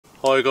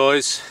Hi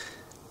guys,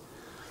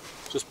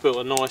 just built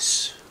a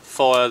nice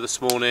fire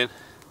this morning.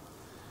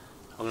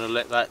 I'm going to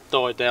let that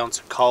die down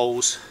to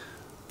coals.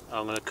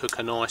 I'm going to cook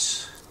a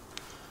nice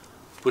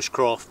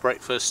bushcraft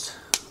breakfast.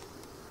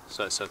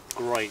 So it's a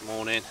great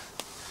morning,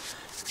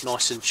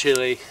 nice and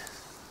chilly,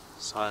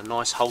 so a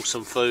nice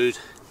wholesome food.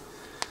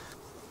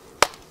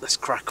 Let's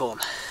crack on.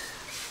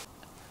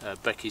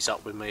 Becky's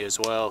up with me as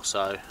well,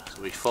 so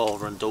it'll be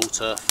father and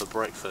daughter for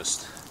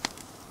breakfast.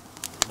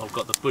 I've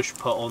got the bush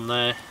pot on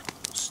there.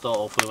 Start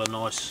off with a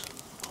nice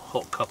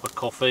hot cup of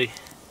coffee.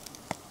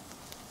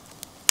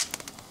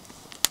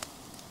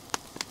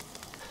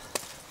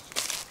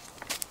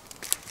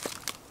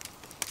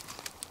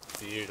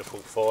 Beautiful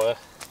fire.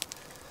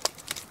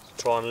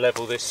 Try and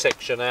level this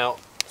section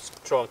out.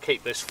 Try and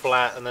keep this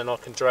flat, and then I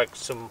can drag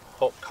some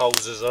hot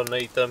coals as I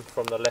need them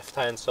from the left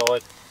hand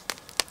side.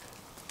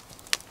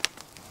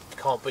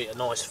 Can't beat a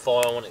nice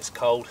fire when it's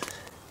cold.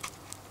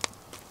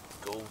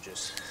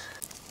 Gorgeous.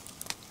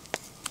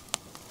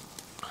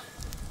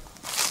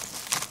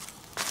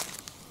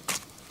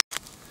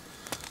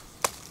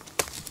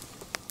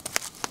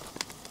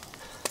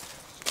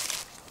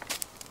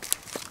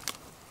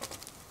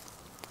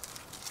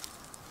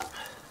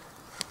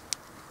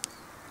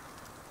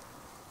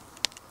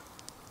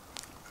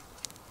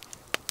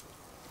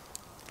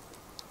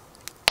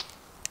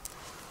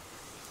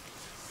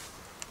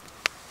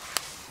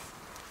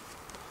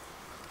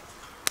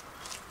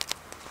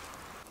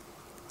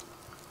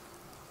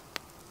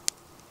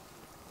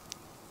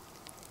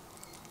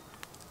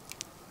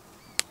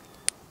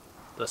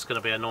 That's going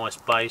to be a nice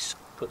base.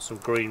 Put some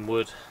green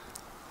wood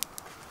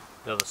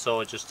the other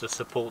side just to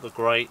support the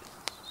grate.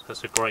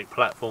 That's a great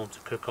platform to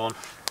cook on.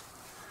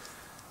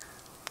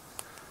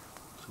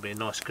 This will be a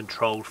nice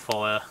controlled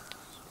fire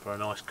for a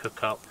nice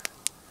cook up.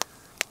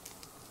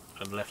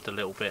 And left a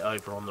little bit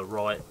over on the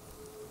right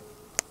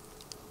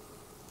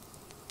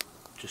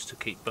just to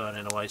keep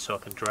burning away, so I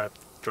can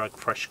drag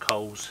fresh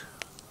coals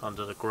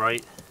under the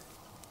grate.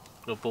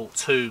 I bought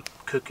 2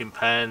 cooking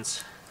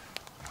pans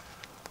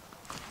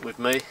with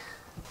me.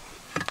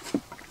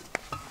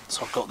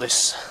 So I've got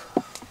this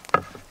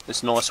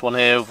nice one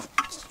here with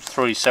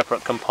 3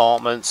 separate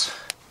compartments.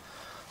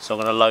 So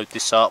I'm going to load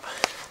this up,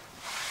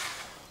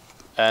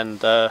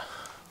 and my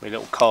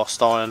little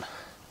cast iron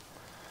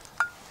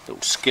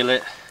little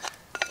skillet,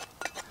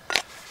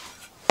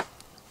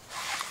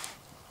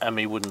 and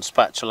my wooden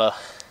spatula,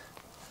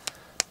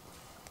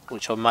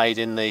 which I made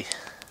in the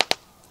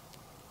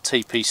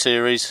TP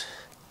series,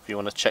 if you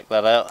want to check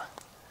that out.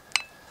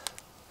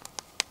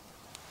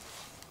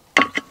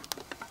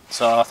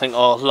 So I think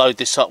I'll load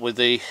this up with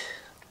the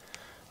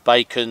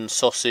bacon,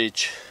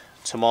 sausage,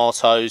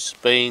 tomatoes,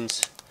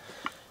 beans,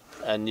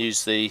 and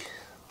use the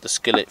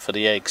skillet for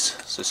the eggs.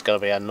 So it's going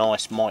to be a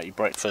nice mighty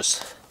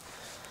breakfast.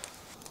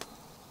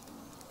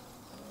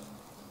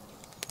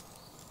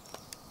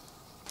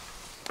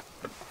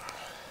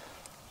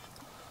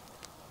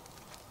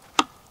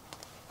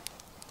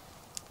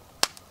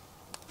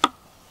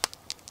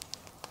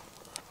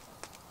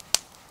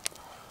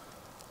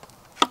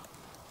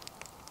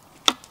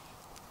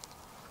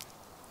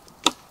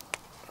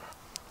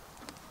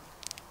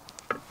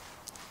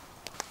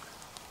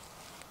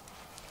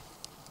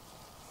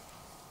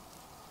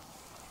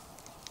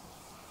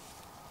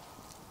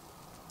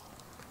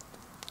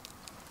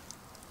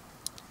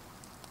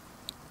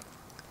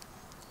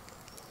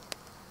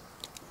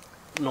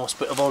 Nice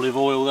bit of olive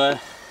oil there.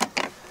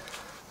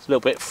 It's a little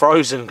bit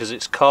frozen because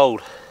it's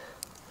cold.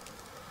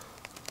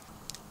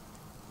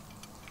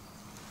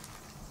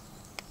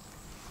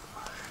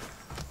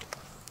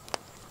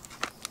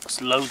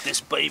 Let's load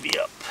this baby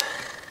up.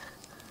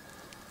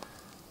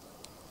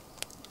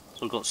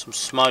 So we've got some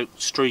smoked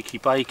streaky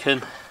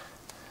bacon.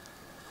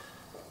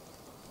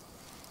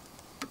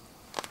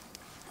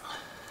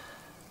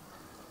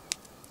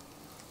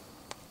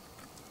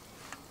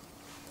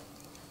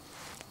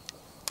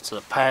 So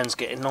the pan's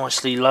getting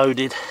nicely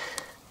loaded.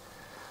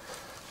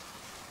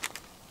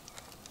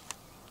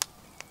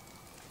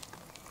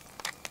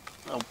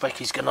 Oh,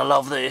 Becky's gonna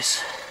love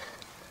this.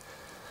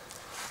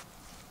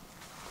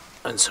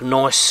 And some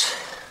nice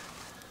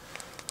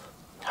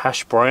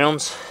hash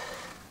browns.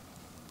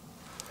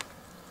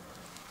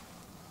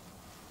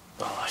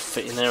 Oh, I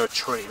fit in there a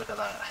treat, look at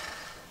that.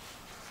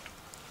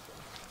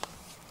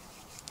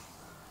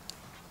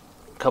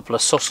 A couple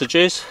of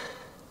sausages.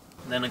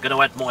 And then I'm going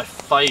to add my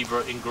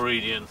favourite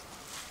ingredient,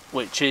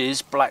 which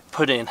is black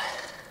pudding.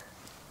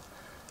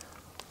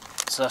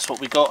 So that's what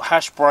we got: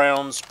 hash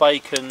browns,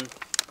 bacon,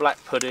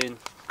 black pudding,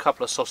 a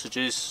couple of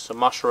sausages, some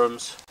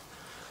mushrooms,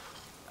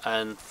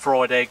 and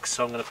fried eggs.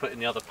 So I'm going to put in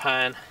the other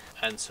pan,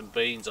 and some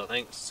beans, I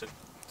think,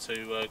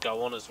 to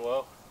go on as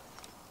well,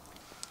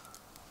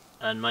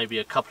 and maybe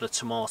a couple of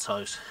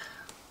tomatoes.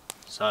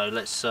 So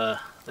let's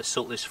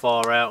sort this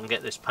fire out and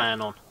get this pan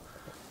on.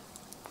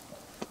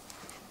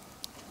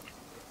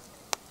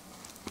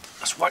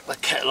 Let's whack the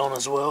kettle on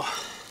as well.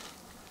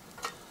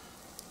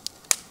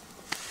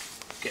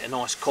 Get a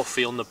nice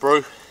coffee on the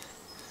brew.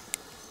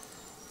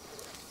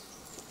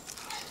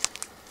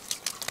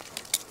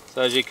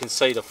 So as you can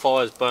see, the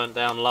fire's burnt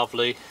down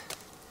lovely.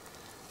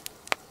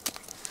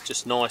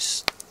 Just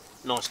nice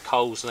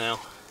coals now.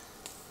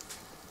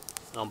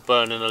 I'm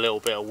burning a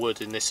little bit of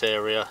wood in this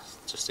area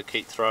just to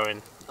keep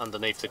throwing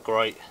underneath the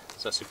grate.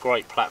 So it's a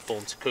great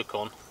platform to cook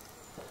on,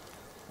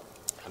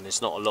 and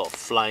there's not a lot of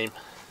flame.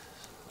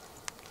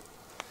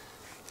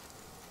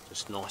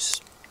 Just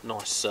nice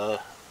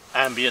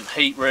ambient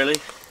heat really.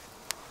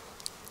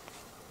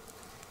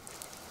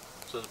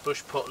 So the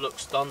bush pot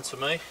looks done to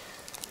me.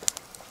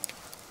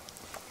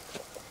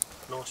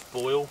 Nice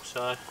boil,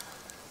 so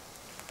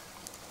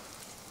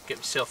get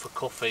myself a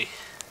coffee.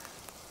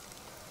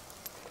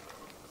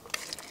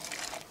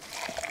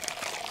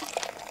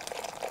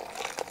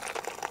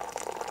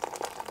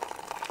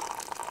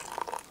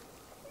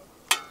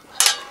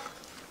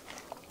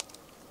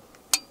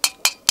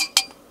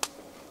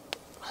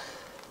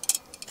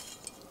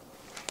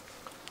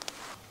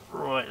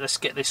 Right, let's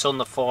get this on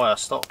the fire,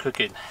 start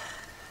cooking.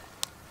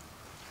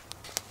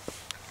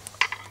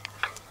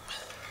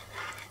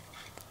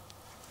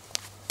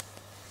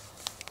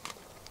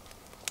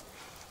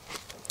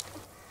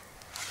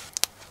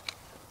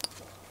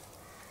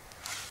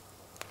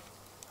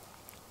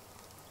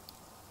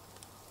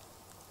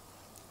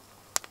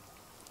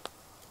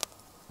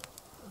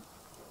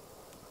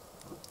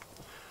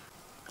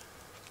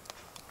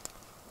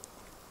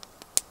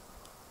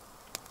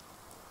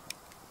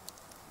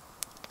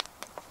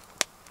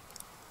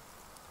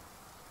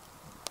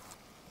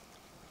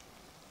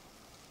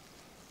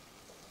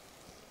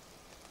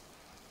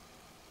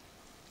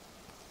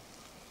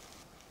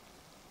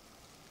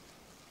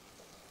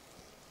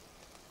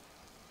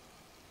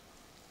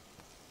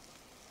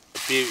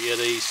 Beauty of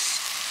these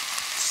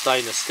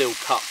stainless steel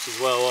cups as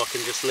well, I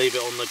can just leave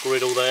it on the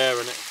griddle there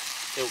and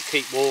it'll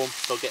keep warm,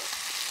 so I get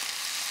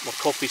my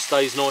coffee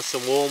stays nice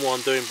and warm while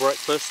I'm doing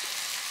breakfast.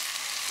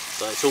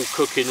 So it's all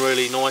cooking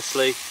really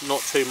nicely,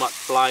 not too much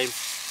flame.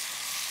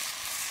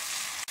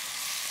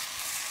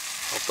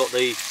 I've got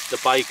the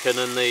bacon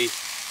and the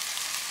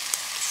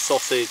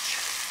sausage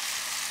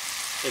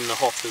in the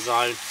hotter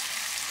zone.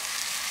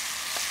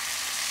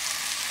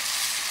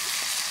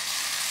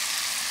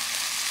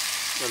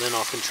 And then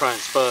I can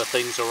transfer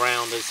things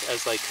around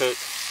as they cook.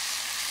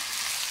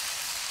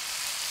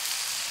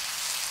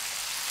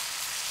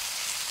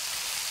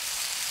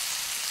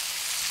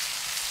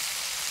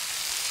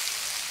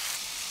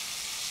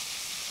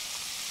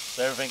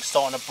 So everything's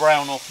starting to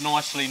brown off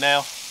nicely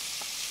now.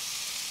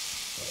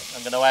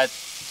 I'm going to add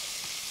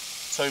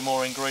 2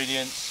 more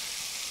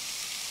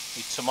ingredients,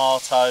 the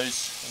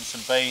tomatoes and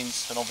some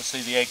beans, and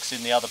obviously the eggs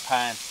in the other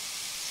pan.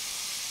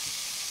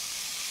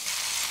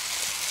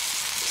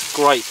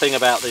 Great thing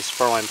about this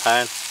frying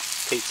pan,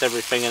 keeps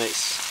everything in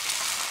its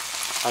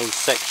own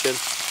section.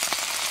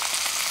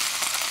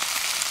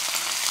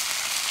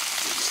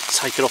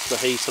 Take it off the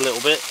heat a little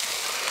bit.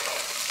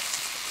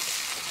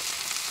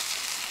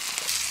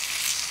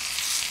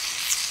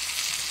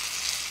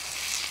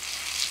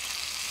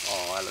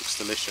 Oh, that looks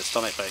delicious,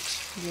 doesn't it, Bex?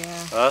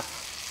 Yeah.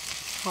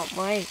 Can't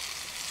wait.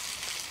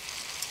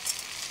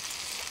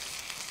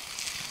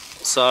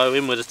 So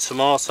in with the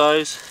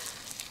tomatoes.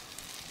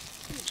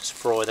 Just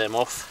fry them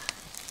off.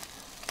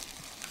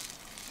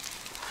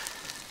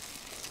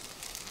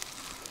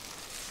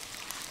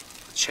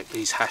 Check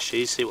these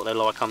hashies, see what they're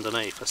like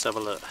underneath. Let's have a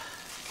look.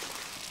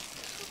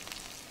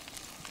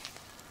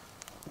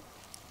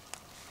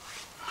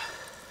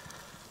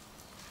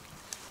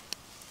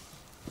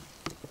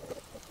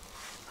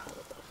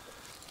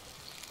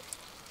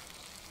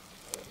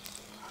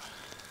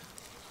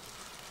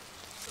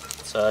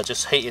 So I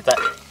just heated that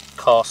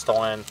cast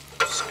iron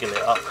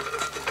skillet up.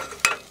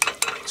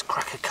 Let's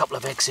crack a couple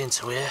of eggs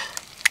into here.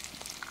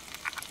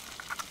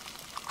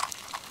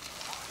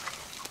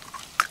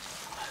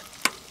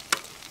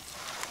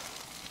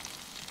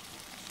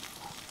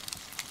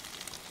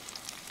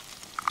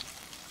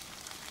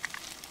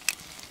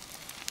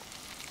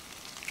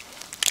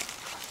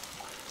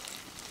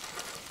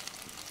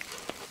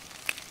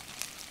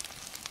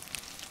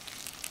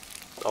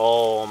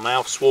 Oh,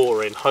 mouth's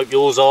watering. Hope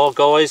yours are,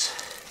 guys.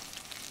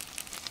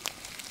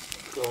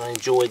 Gonna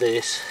enjoy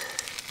this.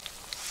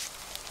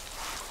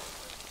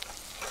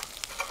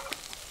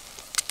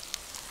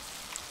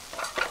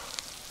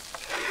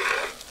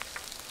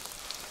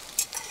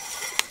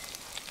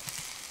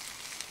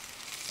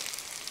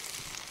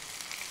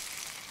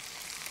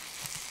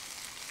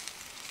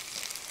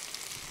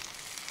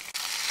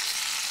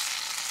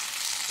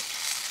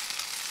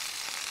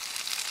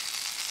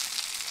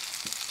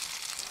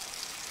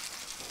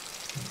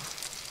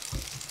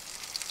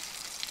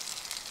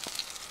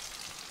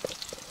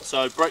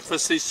 So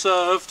breakfast is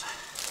served.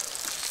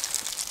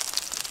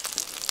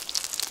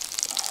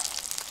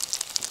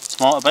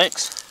 Tomato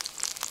Bex?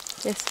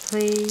 Yes,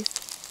 please.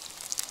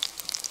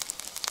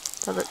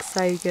 That looks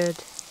so good.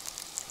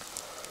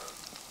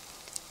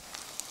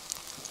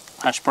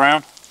 Hash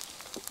brown?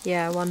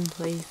 Yeah, 1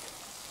 please.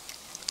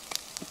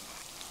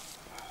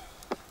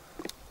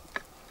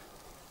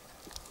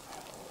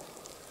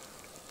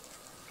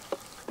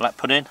 Black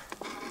pudding?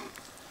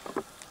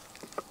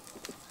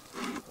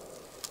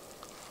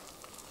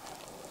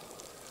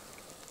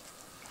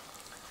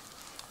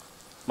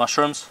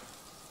 mushrooms.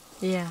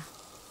 Yeah.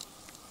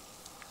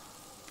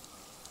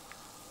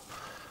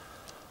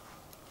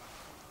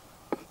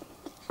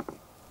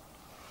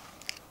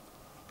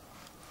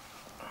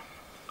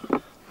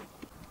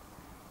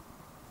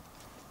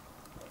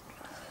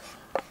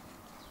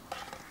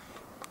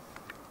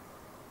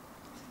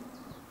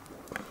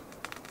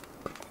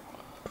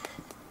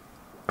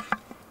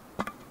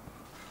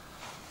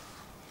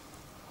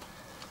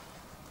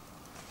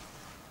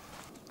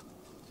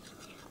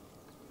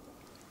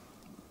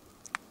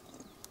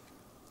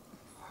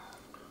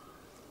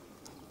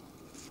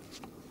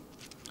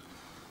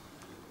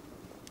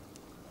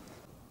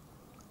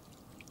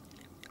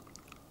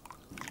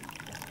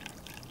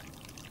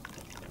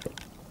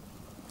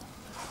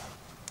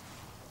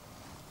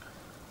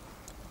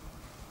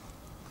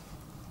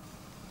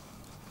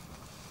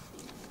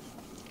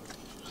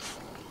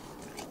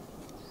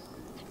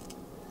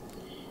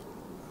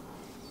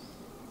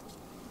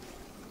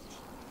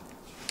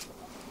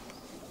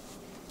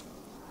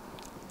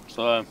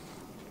 So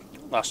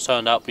that's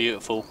turned out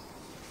beautiful.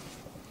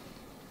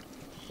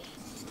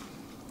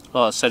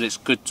 Like I said, it's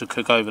good to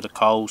cook over the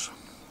coals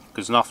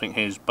because nothing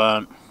here is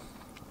burnt.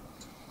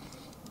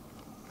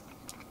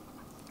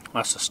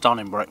 That's a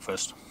stunning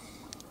breakfast.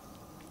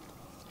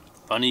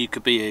 If only you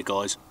could be here,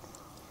 guys.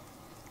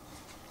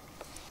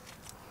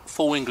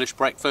 Full English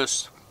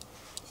breakfast,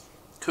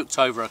 cooked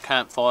over a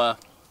campfire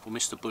for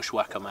Mr.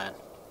 Bushwhacker Man.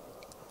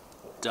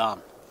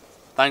 Done.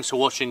 Thanks for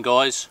watching,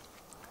 guys.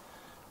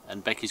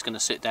 And Becky's going to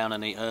sit down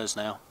and eat hers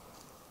now.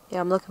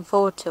 Yeah, I'm looking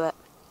forward to it.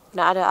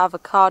 Now add an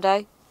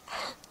avocado.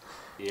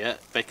 Yeah,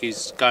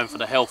 Becky's going for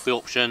the healthy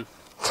option.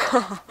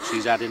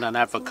 She's adding an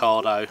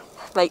avocado.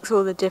 Makes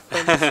all the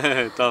difference.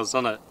 It does,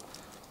 doesn't it?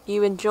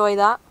 You enjoy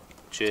that?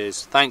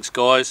 Cheers. Thanks,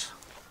 guys.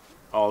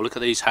 Oh, look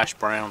at these hash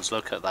browns.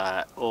 Look at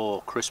that.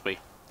 Oh, crispy.